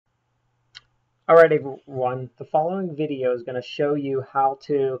Alright everyone, the following video is going to show you how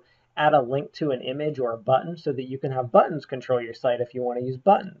to add a link to an image or a button so that you can have buttons control your site if you want to use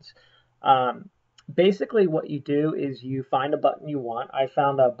buttons. Um, Basically what you do is you find a button you want. I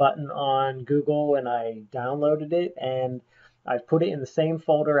found a button on Google and I downloaded it and I've put it in the same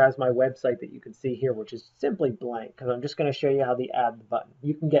folder as my website that you can see here, which is simply blank because I'm just going to show you how to add the button.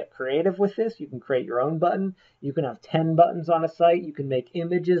 You can get creative with this. You can create your own button. You can have 10 buttons on a site. You can make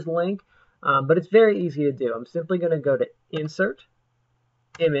images link. But it's very easy to do. I'm simply going to go to Insert,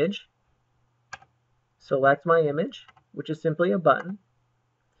 Image, select my image, which is simply a button.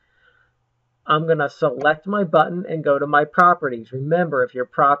 I'm going to select my button and go to my properties. Remember, if your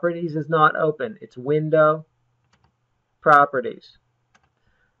properties is not open, it's Window, Properties.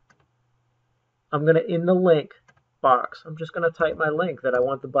 I'm going to, in the link box, I'm just going to type my link that I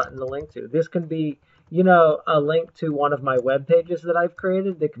want the button to link to. This can be, a link to one of my web pages that I've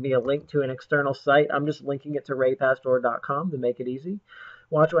created. It can be a link to an external site. I'm just linking it to raypastor.com to make it easy.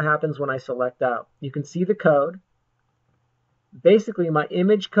 Watch what happens when I select out. You can see the code. Basically, my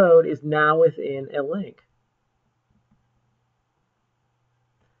image code is now within a link.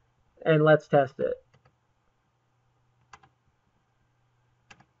 And let's test it.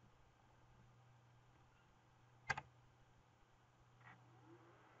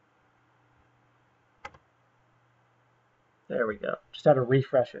 There we go. Just had to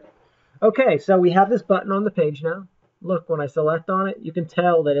refresh it. Okay, so we have this button on the page now. Look, when I select on it, you can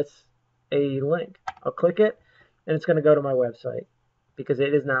tell that it's a link. I'll click it, and it's going to go to my website because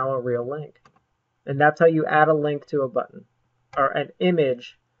it is now a real link. And that's how you add a link to a button or an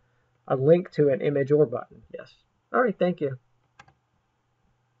image, a link to an image or button. Yes. All right, thank you.